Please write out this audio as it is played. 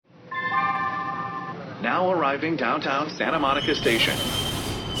Now arriving downtown Santa Monica Station.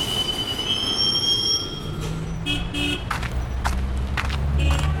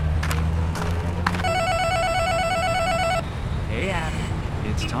 Hey Adam,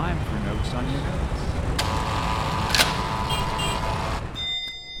 it's time for Notes on Your Notes.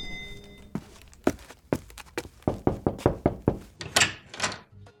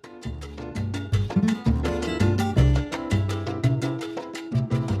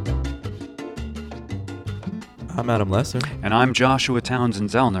 I'm Adam Lesser. And I'm Joshua Townsend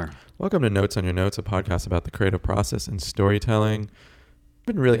Zellner. Welcome to Notes on Your Notes, a podcast about the creative process and storytelling.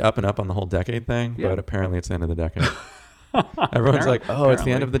 Been really up and up on the whole decade thing, but apparently it's the end of the decade. Everyone's like, it's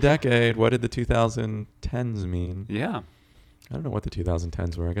the end of the decade. What did the 2010s mean? Yeah. I don't know what the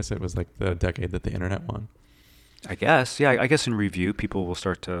 2010s were. I guess it was like the decade that the internet won. I guess. Yeah, I guess in review, people will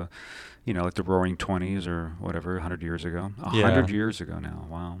start to, like the Roaring 20s or whatever, 100 years ago. 100 years ago now.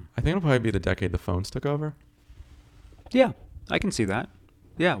 Wow. I think it'll probably be the decade the phones took over. Yeah, I can see that.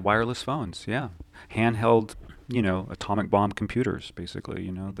 Yeah, wireless phones. Yeah. Handheld, atomic bomb computers, basically,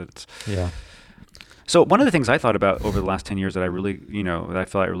 that's... Yeah. So one of the things I thought about over the last 10 years that I really, that I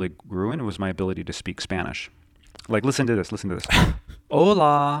felt I really grew in was my ability to speak Spanish. Like, listen to this.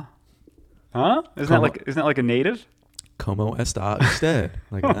 Hola. Huh? Isn't that like a native? Como está usted?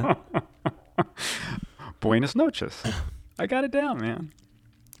 Like that. Buenas noches. I got it down, man.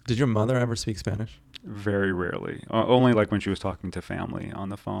 Did your mother ever speak Spanish? Very rarely. Only like when she was talking to family on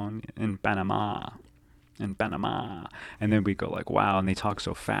the phone in Panama. And then we go like, wow, and they talk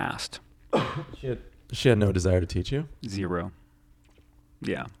so fast. She had no desire to teach you? Zero.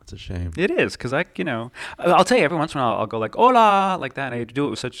 Yeah. That's a shame. It is, because I'll tell you, every once in a while I'll go like, hola, like that. And I had to do it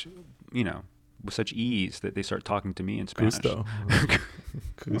with such ease that they start talking to me in Spanish.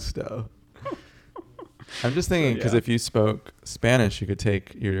 Gusto. I'm just thinking, because if you spoke Spanish, you could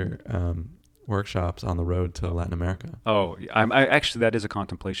take your workshops on the road to Latin America. Oh, I actually, that is a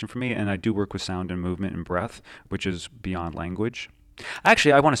contemplation for me. And I do work with sound and movement and breath, which is beyond language.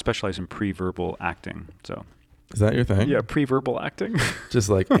 Actually, I want to specialize in pre-verbal acting. So, is that your thing? Yeah, pre-verbal acting. Just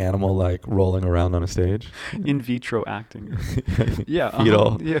like animal, like rolling around on a stage. In vitro acting. Yeah.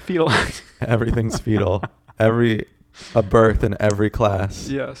 Fetal. Yeah, fetal acting. Everything's fetal. A birth in every class.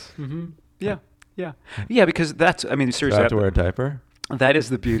 Yes. Mm-hmm. Yeah. Yeah. Yeah, because that's, seriously. Do I have to wear a diaper? That is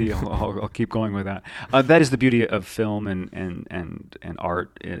the beauty. I'll keep going with that. That is the beauty of film and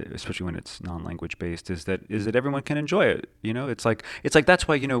art, especially when it's non-language based. Is that everyone can enjoy it. It's like that's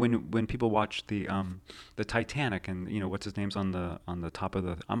why when people watch the Titanic and what's his name's on the top of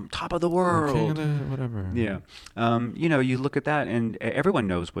the world, whatever. Yeah, you look at that and everyone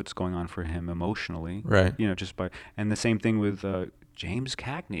knows what's going on for him emotionally, right? Just by, and the same thing with. James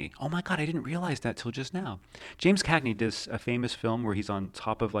Cagney. Oh my God, I didn't realize that till just now. James Cagney does a famous film where he's on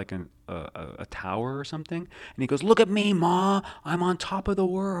top of like a tower or something, and he goes, "Look at me, Ma, I'm on top of the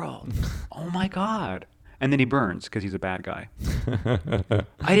world." Oh my God. And then he burns because he's a bad guy.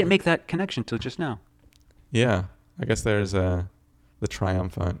 I didn't make that connection till just now. Yeah, I guess there's the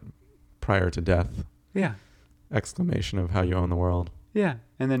triumphant prior to death. Yeah. Exclamation of how you own the world. Yeah,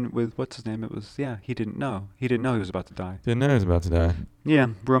 and then with what's his name, it was he didn't know. He didn't know he was about to die. Didn't know he was about to die. Yeah,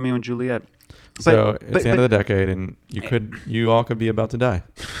 Romeo and Juliet. So it's the end of the decade, and you all could be about to die.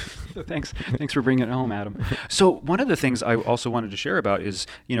 Thanks for bringing it home, Adam. So one of the things I also wanted to share about is,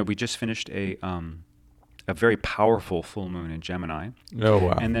 we just finished a very powerful full moon in Gemini. Oh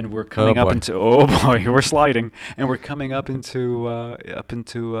wow! And then we're coming up into we're sliding, and we're coming up into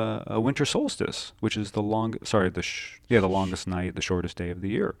a winter solstice, which is the longest night, the shortest day of the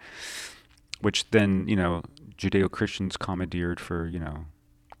year, which then Judeo-Christians commandeered for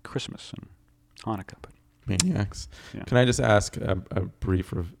Christmas and Hanukkah. But maniacs. Yeah. Can I just ask a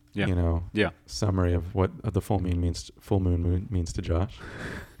brief summary of what the full moon means to Josh?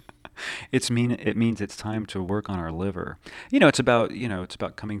 It means it's time to work on our liver. It's about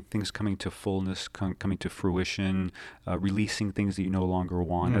things coming to fullness, coming to fruition, releasing things that you no longer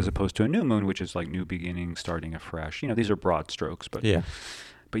want, as opposed to a new moon, which is like new beginning, starting afresh. These are broad strokes, but yeah,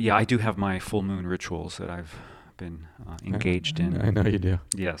 I do have my full moon rituals that I've been engaged in. I know you do.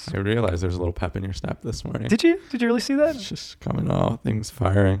 Yes. I realized there's a little pep in your step this morning. Did you really see that? It's just coming off, things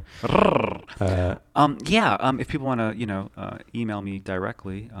firing. If people want to, email me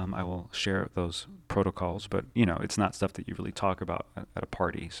directly, I will share those protocols. But it's not stuff that you really talk about at a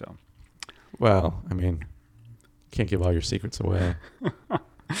party. So. Well, can't give all your secrets away.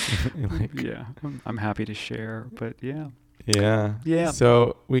 Yeah, I'm happy to share. But yeah. Yeah.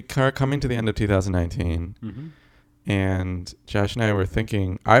 So we are coming to the end of 2019. Mm-hmm. And Josh and I were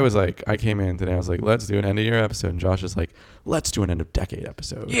thinking, I came in today, I was like, let's do an end of year episode. And Josh is like, let's do an end of decade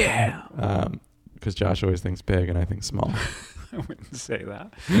episode. Yeah. because Josh always thinks big and I think small. I wouldn't say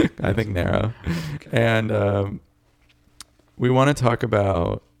that. I think narrow. Okay. And we want to talk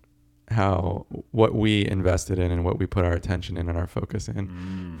about what we invested in and what we put our attention in and our focus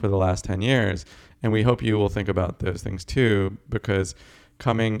in for the last 10 years. And we hope you will think about those things too, because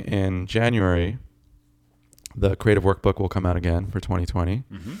coming in January, the Creative Workbook will come out again for 2020.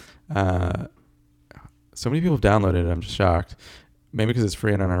 So many people have downloaded it. I'm just shocked. Maybe because it's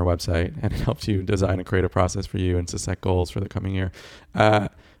free and on our website, and it helps you design a creative process for you and to set goals for the coming year.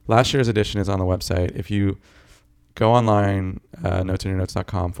 Last year's edition is on the website. If you go online,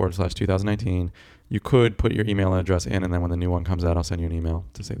 notesinyournotes.com/2019, you could put your email address in, and then when the new one comes out, I'll send you an email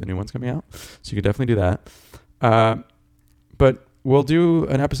to say the new one's coming out. So you could definitely do that. But we'll do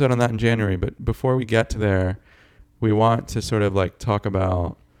an episode on that in January. But before we get to there, we want to sort of like talk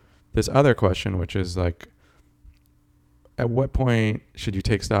about this other question, which is like, at what point should you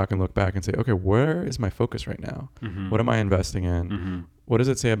take stock and look back and say, okay, where is my focus right now? What am I investing in? What does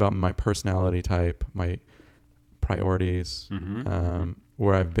it say about my personality type, my priorities,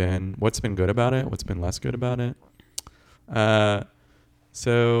 where I've been, what's been good about it, what's been less good about it?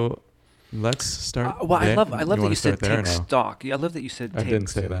 So let's start. I love that you said take stock. I love that you said. I didn't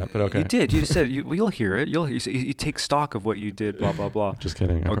say that, but okay. You did. You said you'll hear it. You take stock of what you did. Blah blah blah. Just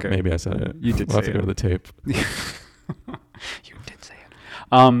kidding. Okay. Maybe I said it. You did. We'll have to go to the tape. You did say it.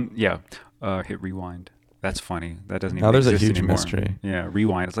 Hit rewind. That's funny. That doesn't even now there's a exist huge anymore. mystery. Yeah,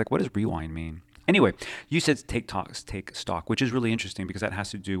 rewind. It's like, what does rewind mean? Anyway, you said take stock, which is really interesting because that has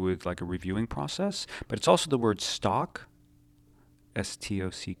to do with like a reviewing process, but it's also the word stock,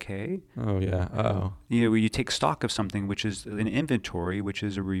 S-T-O-C-K. Oh yeah. Uh-oh. Where you take stock of something, which is an inventory, which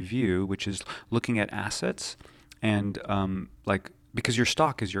is a review, which is looking at assets, and because your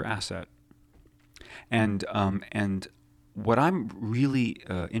stock is your asset, and what I'm really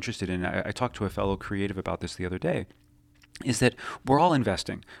interested in, I talked to a fellow creative about this the other day, is that we're all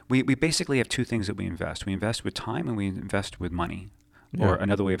investing. We basically have two things that we invest. We invest with time and we invest with money. Yeah. Or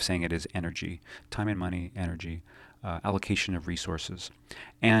another way of saying it is energy. Time and money, energy, allocation of resources.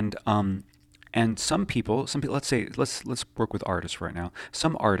 And some people, let's work with artists right now.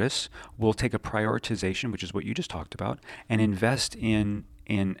 Some artists will take a prioritization, which is what you just talked about, and invest in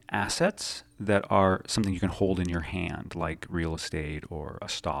assets that are something you can hold in your hand, like real estate or a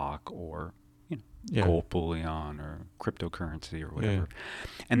stock or gold bullion or cryptocurrency or whatever.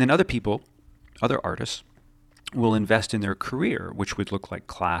 Yeah. And then other artists, will invest in their career, which would look like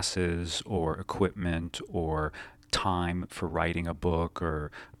classes or equipment or time for writing a book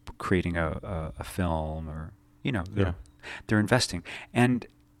or creating a film or, they're investing. And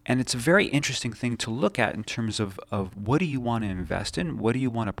it's a very interesting thing to look at in terms of what do you want to invest in? What do you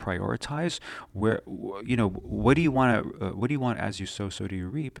want to prioritize? What do you want as you sow, so do you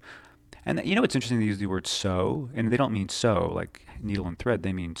reap? And it's interesting to use the word sow, and they don't mean sow like needle and thread.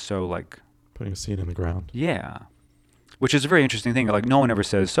 They mean sow like putting a seed in the ground. Yeah, which is a very interesting thing. Like no one ever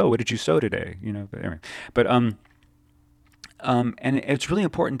says, "So, what did you sow today?" But anyway, and it's really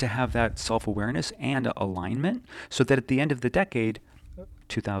important to have that self-awareness and alignment, so that at the end of the decade,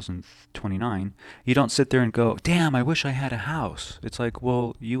 2029, you don't sit there and go, damn, I wish I had a house. It's like,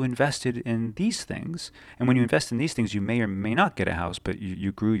 well, you invested in these things. And when you invest in these things, you may or may not get a house, but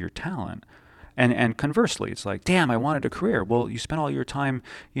you grew your talent. And conversely, it's like, damn, I wanted a career. Well, you spent all your time,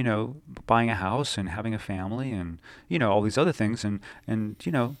 buying a house and having a family and, all these other things. And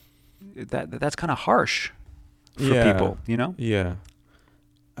that's kind of harsh for people, Yeah.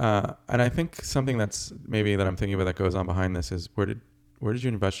 And I think something that I'm thinking about that goes on behind this is where did you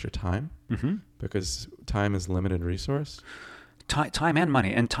invest your time? Mm-hmm. Because time is limited resource. Time and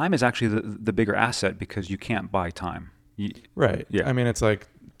money. And time is actually the bigger asset because you can't buy time. Right. Yeah. I mean, it's like,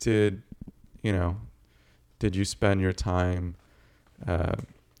 did you spend your time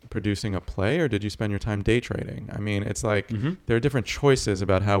producing a play or did you spend your time day trading? I mean, it's like there are different choices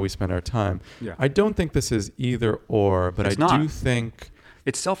about how we spend our time. Yeah. I don't think this is either or, but do think...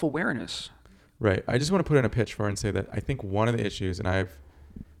 It's self-awareness. Right. I just want to put in a pitch for and say that I think one of the issues, and I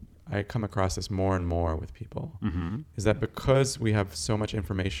come across this more and more with people, is that because we have so much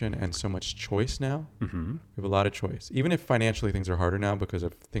information and so much choice now, we have a lot of choice. Even if financially things are harder now because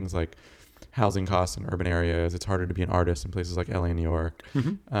of things like housing costs in urban areas, it's harder to be an artist in places like LA and New York.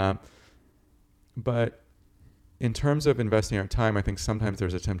 But in terms of investing our time, I think sometimes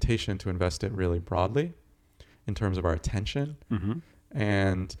there's a temptation to invest it really broadly in terms of our attention.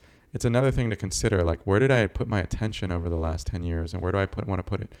 And it's another thing to consider, like, where did I put my attention over the last 10 years and where do I want to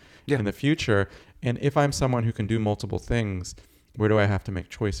put it in the future? And if I'm someone who can do multiple things, where do I have to make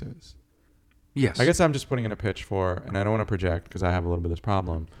choices? Yes. I guess I'm just putting in a pitch for, and I don't want to project because I have a little bit of this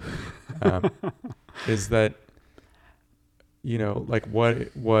problem, is that, like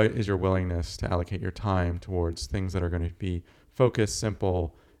what is your willingness to allocate your time towards things that are going to be focused,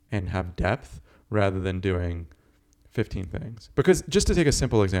 simple, and have depth rather than doing 15 things? Because just to take a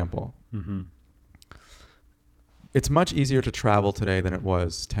simple example, Mm-hmm. it's much easier to travel today than it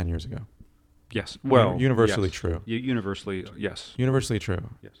was 10 years ago. Yes. Well, universally yes. true. Universally, yes. Universally true.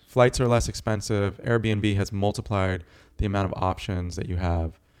 Yes. Flights are less expensive. Airbnb has multiplied the amount of options that you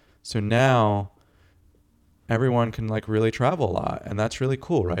have. So now everyone can like really travel a lot, and that's really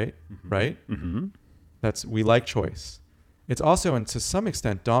cool, right? Mm-hmm. Right? Mm-hmm. We like choice. It's also, and to some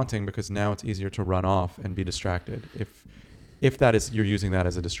extent, daunting because now it's easier to run off and be distracted if that is, you're using that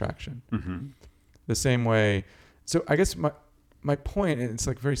as a distraction. Mm-hmm. The same way. So I guess my point, and it's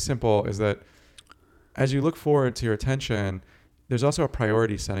like very simple, is that as you look forward to your attention, there's also a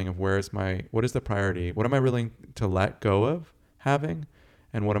priority setting of what is the priority? What am I willing to let go of having?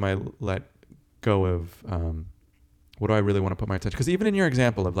 And what am I let go of? What do I really want to put my attention? Because even in your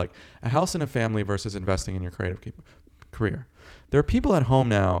example of like a house and a family versus investing in your creative career, there are people at home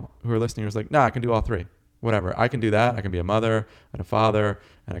now who are listening who's like, nah, I can do all three. Whatever. I can do that. I can be a mother and a father,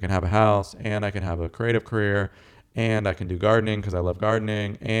 and I can have a house, and I can have a creative career, and I can do gardening because I love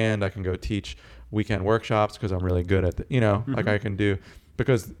gardening, and I can go teach weekend workshops because I'm really good at Mm-hmm. like I can do,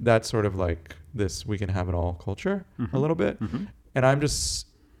 because that's sort of like this we can have it all culture Mm-hmm. a little bit. Mm-hmm. And I'm just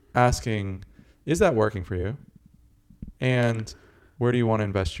asking, is that working for you? And where do you want to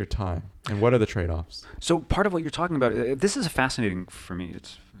invest your time? And what are the trade-offs? So part of what you're talking about, this is fascinating for me.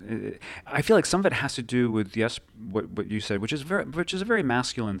 I feel like some of it has to do with what you said, which is a very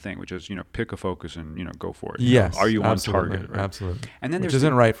masculine thing, which is pick a focus and go for it. Yes, are you absolutely, on target? Right? Absolutely. And then which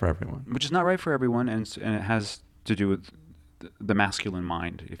isn't right for everyone. Which is not right for everyone, and it has to do with the masculine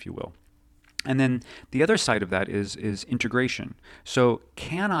mind, if you will. And then the other side of that is integration. So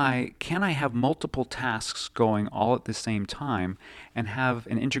can I have multiple tasks going all at the same time and have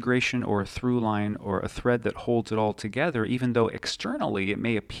an integration or a through line or a thread that holds it all together, even though externally it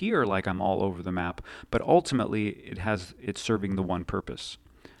may appear like I'm all over the map, but ultimately it's serving the one purpose.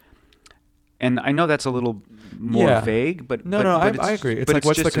 And I know that's a little more vague, but I agree. It's like,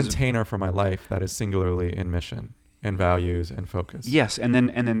 what's the container for my life that is singularly in mission and values and focus? Yes, and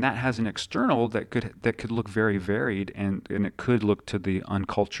then that has an external that could look very varied, and it could look to the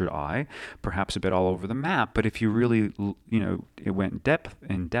uncultured eye perhaps a bit all over the map. But if you really it went depth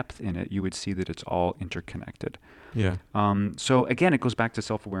in it, you would see that it's all interconnected. Yeah. So again, it goes back to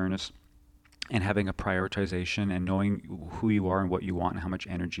self-awareness and having a prioritization and knowing who you are and what you want and how much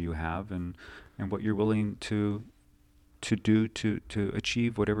energy you have and what you're willing to do to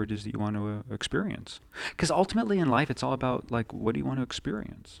achieve whatever it is that you want to experience. Because ultimately in life, it's all about like, what do you want to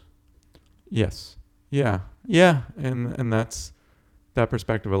experience? Yes. Yeah. Yeah. And that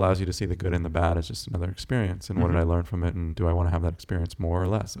perspective allows you to see the good and the bad as just another experience. And what did I learn from it? And do I want to have that experience more or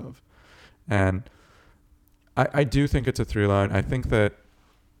less of? And I do think it's a through line. I think that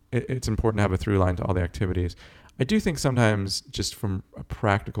it's important to have a through line to all the activities. I do think sometimes just from a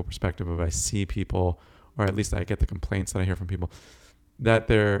practical perspective, if I see people, or at least I get the complaints that I hear from people, that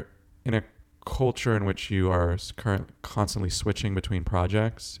they're in a culture in which you are constantly switching between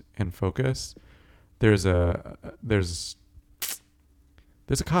projects and focus. There's a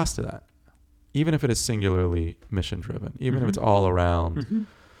cost to that, even if it is singularly mission driven, even if it's all around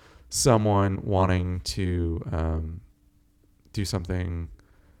someone wanting to do something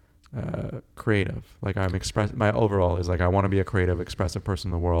creative. Like my overall is like, I want to be a creative, expressive person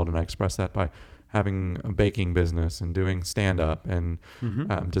in the world, and I express that by having a baking business and doing stand-up and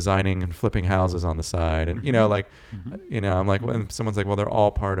designing and flipping houses on the side. And, I'm like, when someone's like, well, they're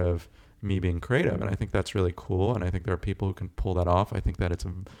all part of me being creative. And I think that's really cool. And I think there are people who can pull that off. I think that it's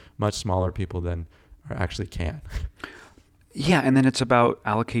a much smaller people than actually can. Yeah, and then it's about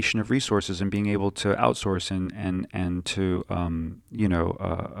allocation of resources and being able to outsource and to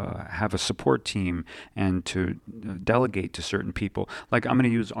have a support team and to delegate to certain people. Like, I'm going to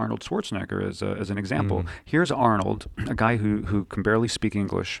use Arnold Schwarzenegger as an example. Here's Arnold, a guy who can barely speak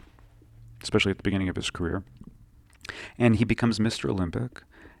English, especially at the beginning of his career, and he becomes Mr. Olympic.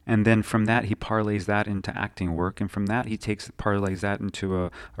 And then from that, he parlays that into acting work. And from that, he parlays that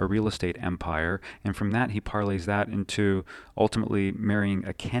into a real estate empire. And from that, he parlays that into ultimately marrying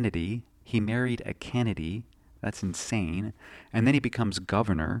a Kennedy. He married a Kennedy. That's insane. And then he becomes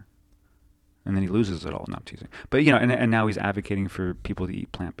governor. And then he loses it all. No, I'm teasing. But, and now he's advocating for people to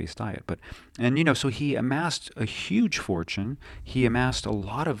eat plant-based diet. So he amassed a huge fortune. He amassed a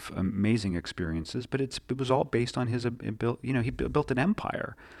lot of amazing experiences, but it was all based on his ability. He built an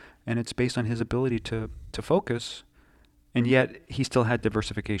empire. and it's based on his ability to focus, and yet he still had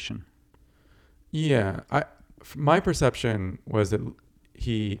diversification. Yeah, my perception was that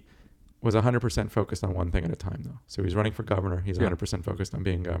he was 100% focused on one thing at a time, though. So he's running for governor. He's 100% focused on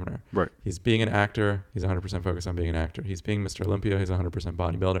being governor. Right. He's being an actor. He's 100% focused on being an actor. He's being Mr. Olympia. He's 100%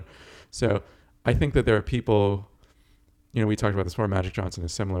 bodybuilder. So I think that there are people, we talked about this before. Magic Johnson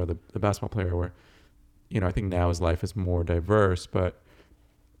is similar, the basketball player, where, I think now his life is more diverse. But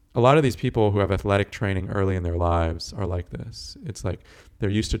a lot of these people who have athletic training early in their lives are like this. It's like they're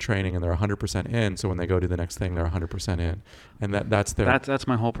used to training and they're 100% in. So when they go to the next thing, they're 100% in. And that's their... That's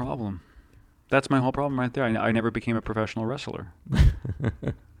my whole problem. That's my whole problem right there. I never became a professional wrestler.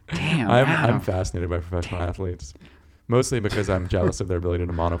 Damn, I'm fascinated by professional athletes, mostly because I'm jealous of their ability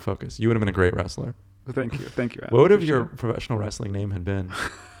to monofocus. You would have been a great wrestler. Thank you, Adam, what would have your professional wrestling name had been?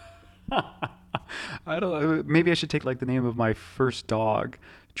 I don't know. Maybe I should take like the name of my first dog,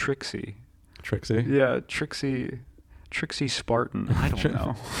 Trixie. Trixie? Yeah, Trixie Spartan. I don't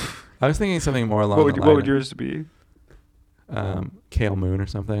know. I was thinking something more along What would yours be? Kale Moon or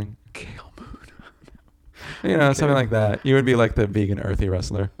something. Kale Moon. Something like that. You would be like the vegan earthy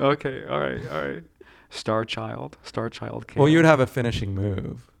wrestler. Okay, all right. Star Child Kale. Well, you would have a finishing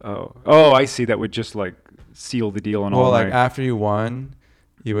move. Oh, I see. That would just like seal the deal and all. Well, like after you won,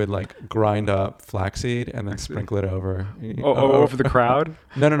 you would like grind up flaxseed and then sprinkle it over. Over the crowd?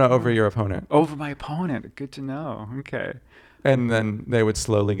 No, over your opponent. Over my opponent. Good to know. Okay. And then they would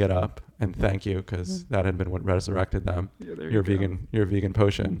slowly get up and thank you because that had been what resurrected them. Yeah, your vegan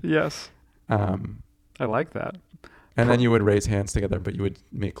potion. Yes. I like that. And then you would raise hands together, but you would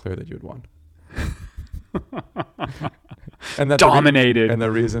make clear that you had won. And that dominated. And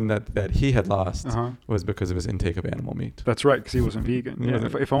the reason that he had lost was because of his intake of animal meat. That's right, because he wasn't vegan. Yeah,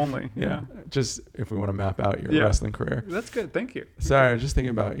 if only. Yeah. Just if we want to map out your wrestling career. That's good. Thank you. Sorry, I was just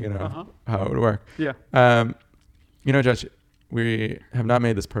thinking about how it would work. Yeah. Josh, we have not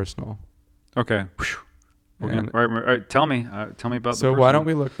made this personal. Okay. All right. Tell me about. So why don't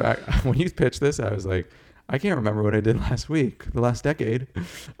we look back? When you pitched this, I was like, I can't remember what I did last week, the last decade.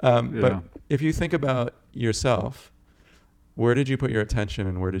 But if you think about yourself, where did you put your attention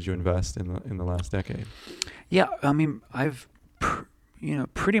and where did you invest in the last decade? Yeah, I mean, I've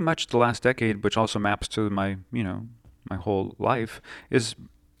pretty much the last decade, which also maps to my my whole life, is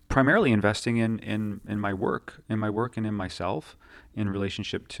primarily investing in my work and in myself, in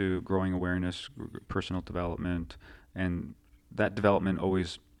relationship to growing awareness, personal development, and that development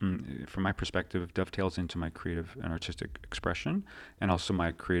always, from my perspective, dovetails into my creative and artistic expression, and also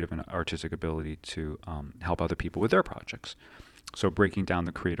my creative and artistic ability to help other people with their projects. So breaking down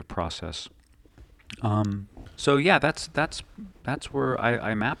the creative process. So yeah, that's where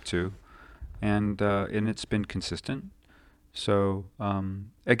I map to, and it's been consistent. So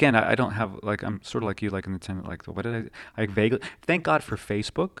again, I don't have I'm sort of like you, like in the sense what did I vaguely thank God for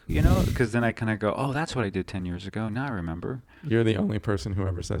Facebook, because then I kind of go, oh, that's what I did 10 years ago. Now I remember. You're the only person who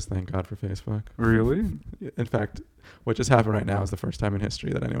ever says thank God for Facebook. Really? In fact, what just happened right now is the first time in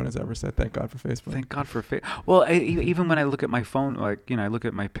history that anyone has ever said thank God for Facebook. Thank God for Facebook. Well, even when I look at my phone, I look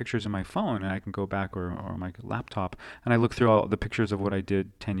at my pictures in my phone, and I can go back or my laptop, and I look through all the pictures of what I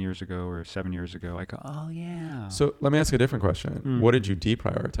did 10 years ago or 7 years ago. I go, oh yeah. So let me ask you a different question. What did you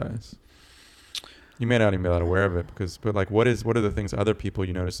deprioritize? You may not even be that aware of it, but what are the things other people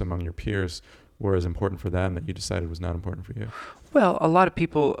you noticed among your peers were as important for them that you decided was not important for you? Well, a lot of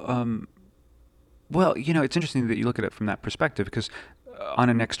people. Well, it's interesting that you look at it from that perspective, because on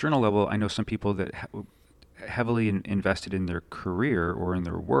an external level, I know some people that heavily invested in their career or in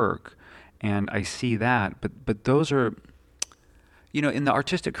their work, and I see that. But those are, in the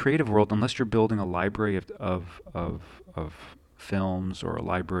artistic creative world, unless you're building a library of films or a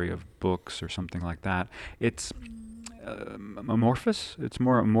library of books or something like that, it's amorphous. It's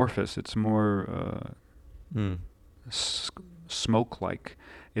more amorphous. It's more smoke-like.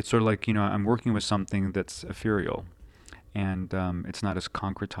 It's sort of like, I'm working with something that's ethereal, and it's not as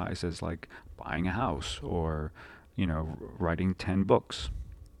concretized as like buying a house or, writing 10 books.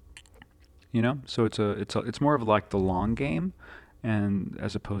 So it's more of like the long game, and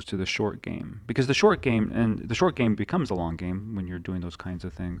as opposed to the short game, because the short game becomes the long game when you're doing those kinds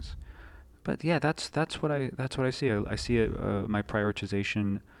of things. But yeah, that's what I see. I see it, my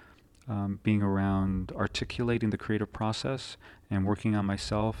prioritization being around articulating the creative process and working on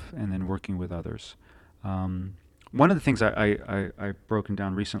myself, and then working with others. One of the things I've broken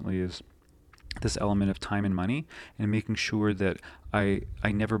down recently is this element of time and money, and making sure that I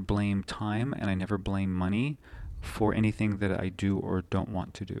never blame time and I never blame money for anything that I do or don't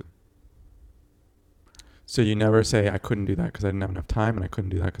want to do. So you never say, I couldn't do that because I didn't have enough time, and I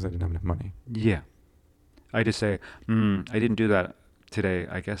couldn't do that because I didn't have enough money. Yeah. I just say, I didn't do that today.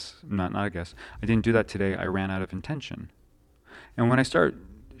 I guess, not I guess. I didn't do that today. I ran out of intention. And when I start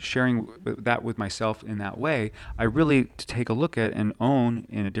sharing that with myself in that way, I really take a look at and own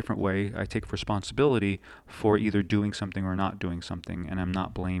in a different way. I take responsibility for either doing something or not doing something. And I'm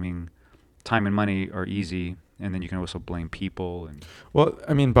not blaming. Time and money are easy. And then you can also blame people. And well,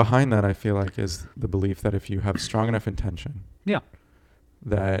 I mean, behind that, I feel like is the belief that if you have strong enough intention, yeah,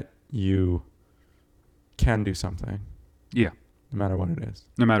 that you can do something. Yeah. No matter what it is.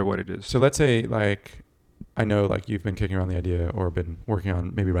 No matter what it is. So let's say, like, I know, like, you've been kicking around the idea or been working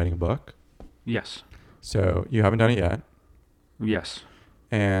on maybe writing a book. Yes. So you haven't done it yet. Yes.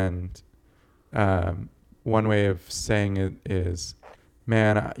 And one way of saying it is,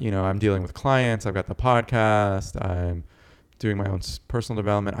 man, I'm dealing with clients. I've got the podcast. I'm doing my own personal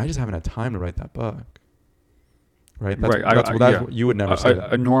development. I just haven't had time to write that book. Right? That's what you would never say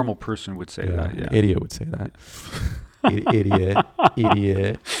that. A normal person would say that. Yeah. An idiot would say that. Idiot.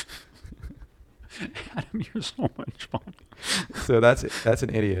 Adam, you're so much fun. So that's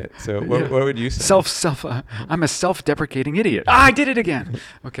an idiot. So what would you say? I'm a self-deprecating idiot. I did it again.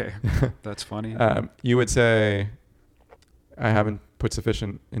 Okay, that's funny. You would say, I haven't put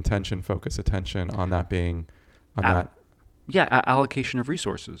sufficient intention, focus, attention on that being, that. Yeah, allocation of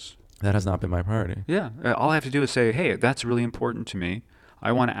resources. That has not been my priority. Yeah, all I have to do is say, hey, that's really important to me.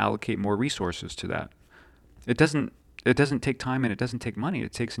 I want to allocate more resources to that. It doesn't take time and it doesn't take money.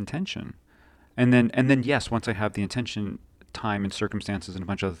 It takes intention. And then yes, once I have the intention, time and circumstances and a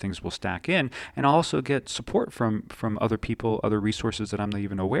bunch of other things will stack in, and I'll also get support from other people, other resources that I'm not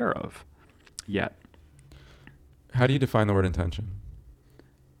even aware of yet. How do you define the word intention?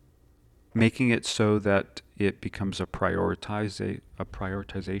 Making it so that it becomes a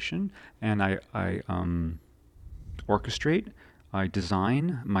prioritization, and I orchestrate, I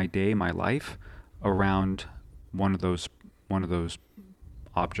design my day, my life around one of those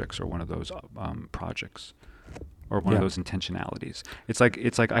objects or one of those projects or one of those intentionalities. It's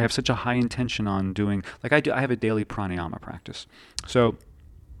like I have such a high intention on doing, like I have a daily pranayama practice. So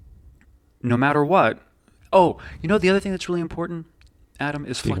no matter what, the other thing that's really important, Adam,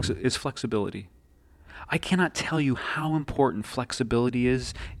 is flexibility. I cannot tell you how important flexibility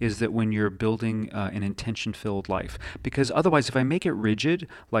is that when you're building an intention-filled life. Because otherwise, if I make it rigid,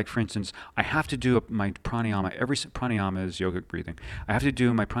 like for instance, I have to do my pranayama, pranayama is yogic breathing. I have to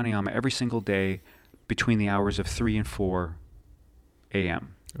do my pranayama every single day between the hours of 3 and 4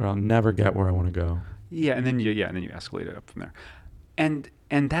 a.m. Or I'll never get where I want to go. Yeah, and then you escalate it up from there. And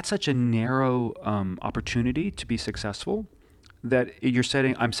that's such a narrow opportunity to be successful that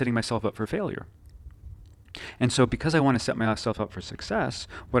I'm setting myself up for failure. And so because I want to set myself up for success,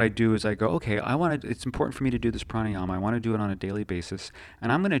 what I do is I go, okay, it's important for me to do this pranayama. I want to do it on a daily basis.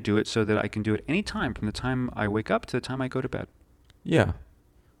 And I'm going to do it so that I can do it any time from the time I wake up to the time I go to bed. Yeah.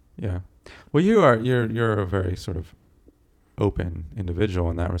 Yeah. Well, you're a very sort of open individual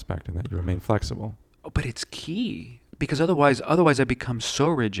in that respect, in that you remain flexible. But it's key. Because otherwise I become so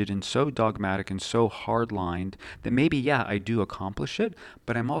rigid and so dogmatic and so hard-lined that maybe, I do accomplish it,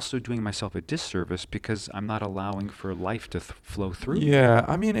 but I'm also doing myself a disservice because I'm not allowing for life to flow through. Yeah,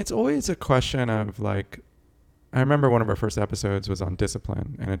 I mean, it's always a question of like, I remember one of our first episodes was on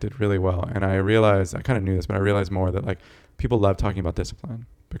discipline, and it did really well. And I realized, I kind of knew this, but I realized more that like people love talking about discipline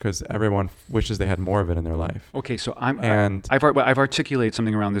because everyone wishes they had more of it in their life. Okay, so I've articulated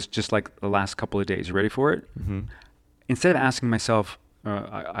something around this just like the last couple of days. You ready for it? Mm-hmm. Instead of asking myself,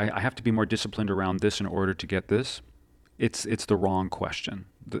 I have to be more disciplined around this in order to get this, it's the wrong question.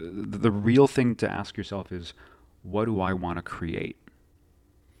 The real thing to ask yourself is, what do I want to create?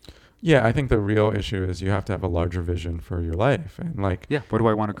 Yeah, I think the real issue is you have to have a larger vision for your life. And like, what do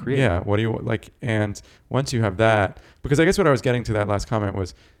I want to create? Yeah, what do you like? And once you have that, because I guess what I was getting to that last comment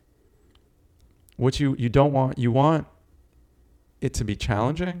was, what you want it to be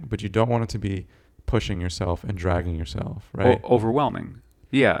challenging, but you don't want it to be pushing yourself and dragging yourself, right? Overwhelming.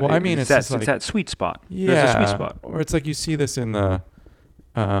 Yeah. Well, I mean, it's that sweet spot. Yeah. There's a sweet spot. Or it's like you see this in the,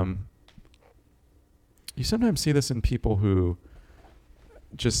 you sometimes see this in people who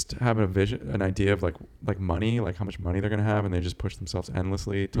just have an idea of like money, like how much money they're going to have, and they just push themselves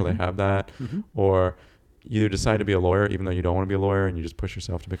endlessly till they have that. Mm-hmm. Or you decide to be a lawyer even though you don't want to be a lawyer, and you just push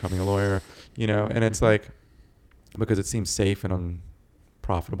yourself to becoming a lawyer, and it's like, because it seems safe and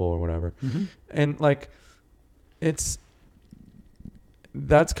profitable or whatever. Mm-hmm. And like, that's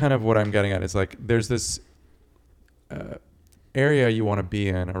kind of what I'm getting at, is like, there's this area you want to be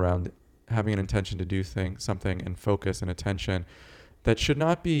in around having an intention to do something and focus and attention that should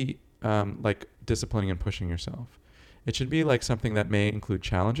not be like disciplining and pushing yourself. It should be like something that may include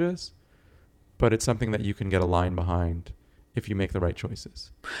challenges, but it's something that you can get aligned behind if you make the right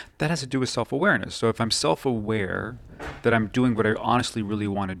choices. That has to do with self-awareness. So if I'm self-aware that I'm doing what I honestly really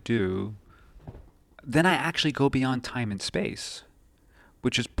want to do, then I actually go beyond time and space,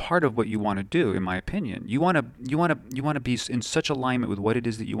 which is part of what you want to do, in my opinion. You want to be in such alignment with what it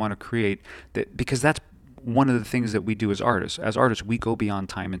is that you want to create, that because that's one of the things that we do as artists. As artists, we go beyond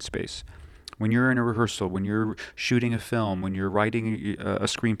time and space. When you're in a rehearsal, when you're shooting a film, when you're writing a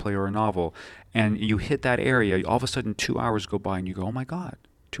screenplay or a novel, and you hit that area, all of a sudden 2 hours go by and you go, oh my God,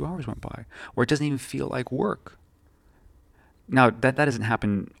 2 hours went by. Or it doesn't even feel like work. Now, that doesn't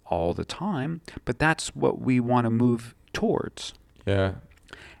happen all the time, but that's what we want to move towards. Yeah.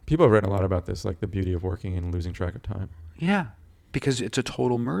 People have written a lot about this, like the beauty of working and losing track of time. Yeah, because it's a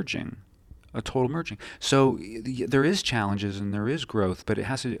total merging. So there is challenges and there is growth, but it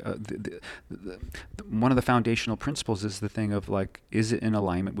has to. One of the foundational principles is the thing of like, is it in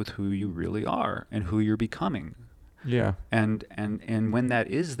alignment with who you really are and who you're becoming? Yeah. And when that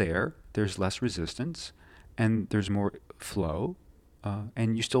is there, there's less resistance, and there's more flow,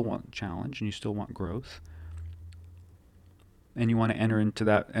 and you still want challenge and you still want growth. And you want to enter into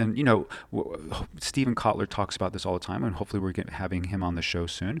that. And, Stephen Kotler talks about this all the time, and hopefully we're having him on the show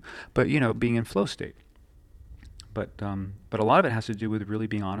soon. But, being in flow state. But a lot of it has to do with really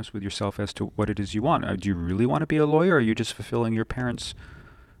being honest with yourself as to what it is you want. Do you really want to be a lawyer, or are you just fulfilling your parents'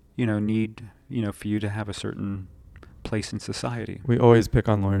 need, for you to have a certain place in society? We always pick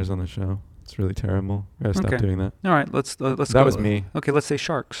on lawyers on the show. It's really terrible. We gotta stop doing that. All right, let's. That was me. Okay, let's say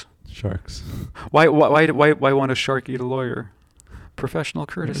sharks. Sharks. Why want a shark eat a lawyer? Professional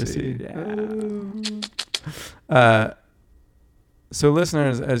courtesy. Yeah. So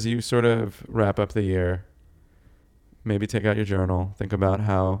listeners, as you sort of wrap up the year, maybe take out your journal, think about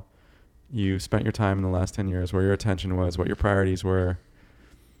how you spent your time in the last 10 years, where your attention was, what your priorities were,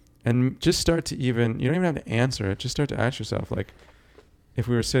 and just start to you don't even have to answer it, just start to ask yourself, like, if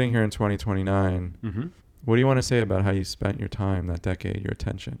we were sitting here in 2029, mm-hmm. What do you want to say about how you spent your time that decade, your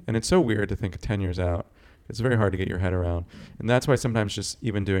attention? And it's so weird to think of 10 years out. It's very hard to get your head around. And that's why sometimes just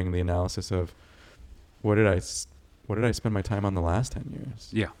even doing the analysis of what did I spend my time on the last 10 years?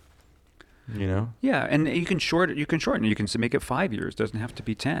 Yeah. Yeah, and you can shorten it. You can make it 5 years. It doesn't have to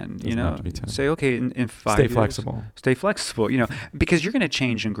be 10. Doesn't have to be 10. Say, okay, in 5 years. Stay flexible, because you're going to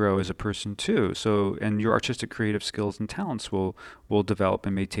change and grow as a person too. So, and your artistic creative skills and talents will develop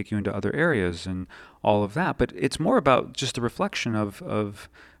and may take you into other areas and all of that. But it's more about just the reflection of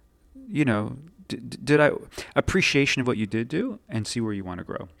did I appreciation of what you did do and see where you want to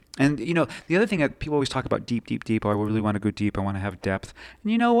grow. And, the other thing that people always talk about deep, oh, I really want to go deep. I want to have depth.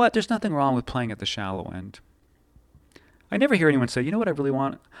 And you know what? There's nothing wrong with playing at the shallow end. I never hear anyone say, you know what I really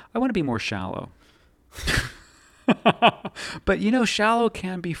want? I want to be more shallow. But, shallow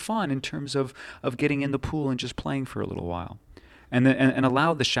can be fun in terms of getting in the pool and just playing for a little while. And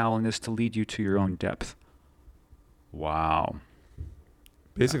allow the shallowness to lead you to your own depth. Wow.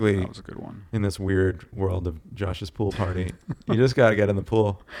 Basically, that was a good one. In this weird world of Josh's pool party, you just got to get in the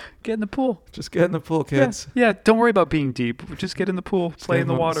pool. Get in the pool. Just get in the pool, kids. Yeah, don't worry about being deep. Just get in the pool, play in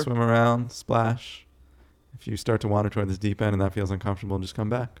the water. Swim around, splash. If you start to wander toward this deep end and that feels uncomfortable, just come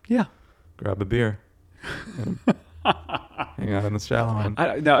back. Yeah. Grab a beer. And hang out in the shallow end.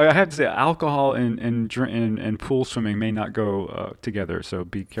 I have to say, alcohol and pool swimming may not go together, so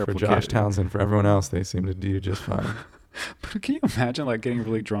be careful. For Josh Townsend, for everyone else, they seem to do just fine. But can you imagine getting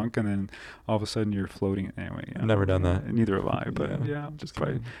really drunk and then all of a sudden you're floating? Anyway, yeah. I've never done that. Neither have I. But just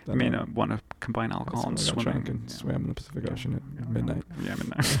probably. You may not want to combine alcohol and swimming. And swam in the Pacific Ocean at midnight. Yeah,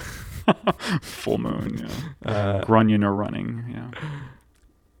 midnight. Full moon. Yeah. Grunion or running. Yeah.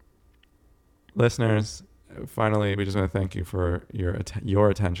 Listeners, finally, we just want to thank you for your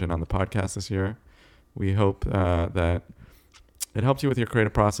attention on the podcast this year. We hope that it helped you with your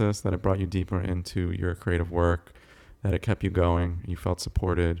creative process, that it brought you deeper into your creative work, that it kept you going, you felt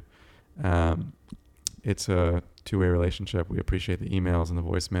supported. It's a two-way relationship. We appreciate the emails and the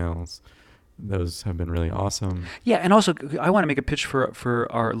voicemails. Those have been really awesome. Yeah, and also I want to make a pitch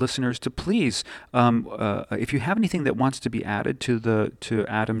for our listeners to please, if you have anything that wants to be added to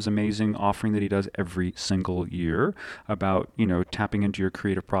Adam's amazing offering that he does every single year about tapping into your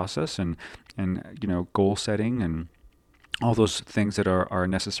creative process and goal setting and all those things that are a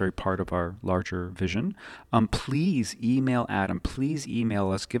necessary part of our larger vision, please email Adam. Please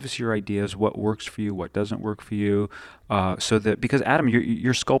email us. Give us your ideas, what works for you, what doesn't work for you, so that, because Adam,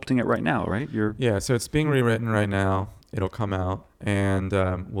 you're sculpting it right now, right? So it's being rewritten right now. It'll come out, and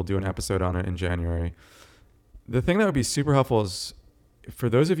we'll do an episode on it in January. The thing that would be super helpful is for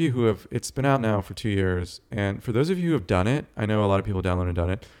those of you who have, it's been out now for 2 years, and for those of you who have done it, I know a lot of people downloaded and done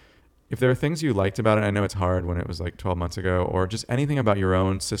it. If there are things you liked about it, I know it's hard when it was like 12 months ago, or just anything about your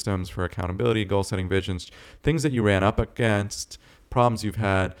own systems for accountability, goal setting, visions, things that you ran up against, problems you've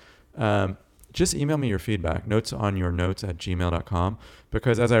had, just email me your feedback, notesonyournotes@gmail.com,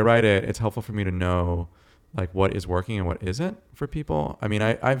 because as I write it, it's helpful for me to know like what is working and what isn't for people. I mean,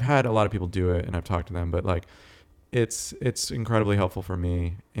 I've had a lot of people do it and I've talked to them, but like it's incredibly helpful for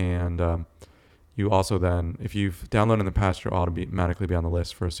me. And you also then, if you've downloaded in the past, you'll automatically be on the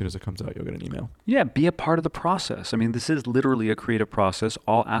list for as soon as it comes out, you'll get an email. Yeah, be a part of the process. I mean, this is literally a creative process.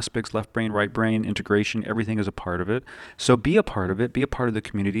 All aspects, left brain, right brain, integration, everything is a part of it. So be a part of it, be a part of the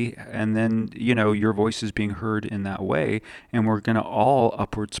community, and then, you know, your voice is being heard in that way, and we're going to all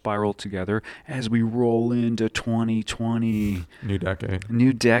upward spiral together as we roll into 2020.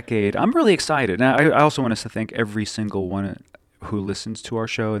 New decade. I'm really excited. Now, I also want us to thank every single one who listens to our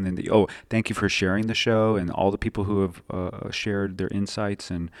show, and then thank you for sharing the show, and all the people who have shared their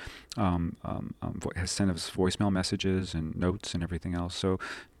insights and has sent us voicemail messages and notes and everything else. So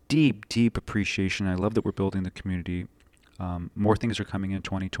deep appreciation. I love that we're building the community. More things are coming in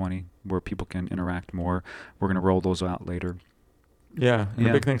 2020 where people can interact more. We're going to roll those out later. Yeah, and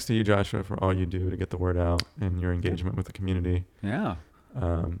a big thanks to you, Joshua, for all you do to get the word out and your engagement with the community. Yeah.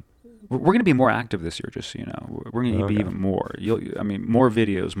 We're going to be more active this year, just so you know. We're going to be even more. More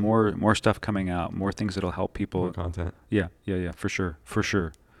videos, more stuff coming out, more things that'll help people. More content. Yeah, for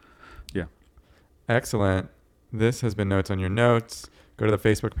sure. Yeah. Excellent. This has been Notes on Your Notes. Go to the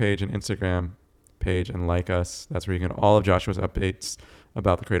Facebook page and Instagram page and like us. That's where you get all of Joshua's updates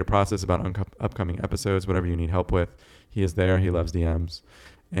about the creative process, about upcoming episodes, whatever you need help with. He is there. He loves DMs.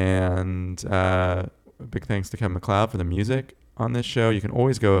 And big thanks to Kevin MacLeod for the music on this show. You can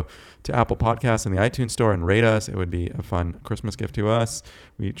always go to Apple Podcasts in the iTunes store and rate us. It would be a fun Christmas gift to us.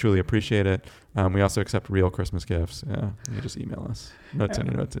 We truly appreciate it. We also accept real Christmas gifts. You just email us,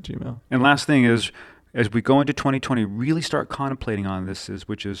 notesonyournotes@gmail. And last thing is, as we go into 2020, really start contemplating on this,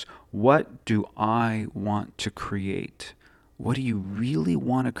 which is, what do I want to create? What do you really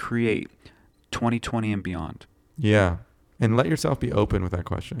want to create 2020 and beyond? Yeah. And let yourself be open with that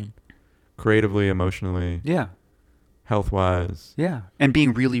question. Creatively, emotionally. Yeah. Health-wise. Yeah. And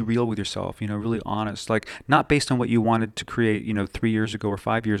being really real with yourself, really honest, like not based on what you wanted to create, 3 years ago or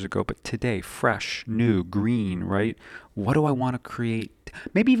 5 years ago, but today, fresh, new, green, right? What do I want to create?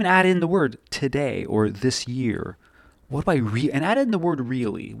 Maybe even add in the word today or this year. What do and add in the word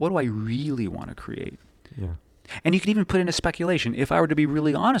really. What do I really want to create? Yeah. And you can even put in a speculation. If I were to be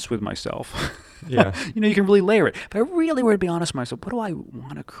really honest with myself, yeah, you can really layer it. If I really were to be honest with myself, what do I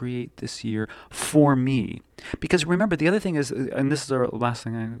want to create this year for me? Because remember, the other thing is, and this is our last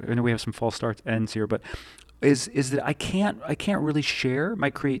thing. I know we have some false starts ends here, but is that I can't really share my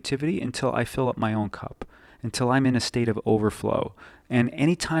creativity until I fill up my own cup, until I'm in a state of overflow. And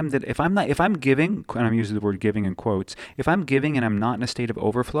anytime that if I'm giving, and I'm using the word giving in quotes, if I'm giving and I'm not in a state of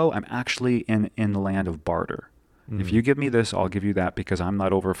overflow, I'm actually in the land of barter. If you give me this, I'll give you that, because I'm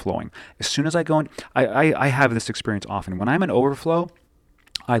not overflowing. As soon as I go in, I have this experience often. When I'm in overflow,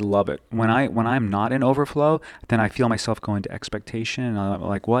 I love it. When I'm not in overflow, then I feel myself go into expectation, and I'm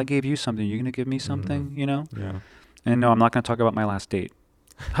like, well, I gave you something. You're going to give me something, Yeah. And no, I'm not going to talk about my last date.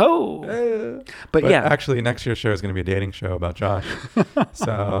 But yeah. Actually, next year's show is going to be a dating show about Josh.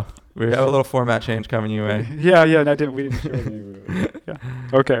 So we have a little format change coming your way. Yeah. We didn't show any. Yeah.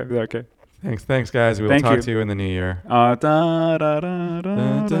 Okay. Thanks, guys. We will talk to you in the new year.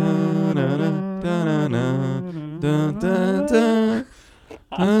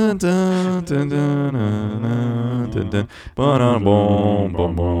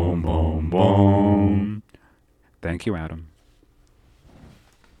 Thank you, Adam.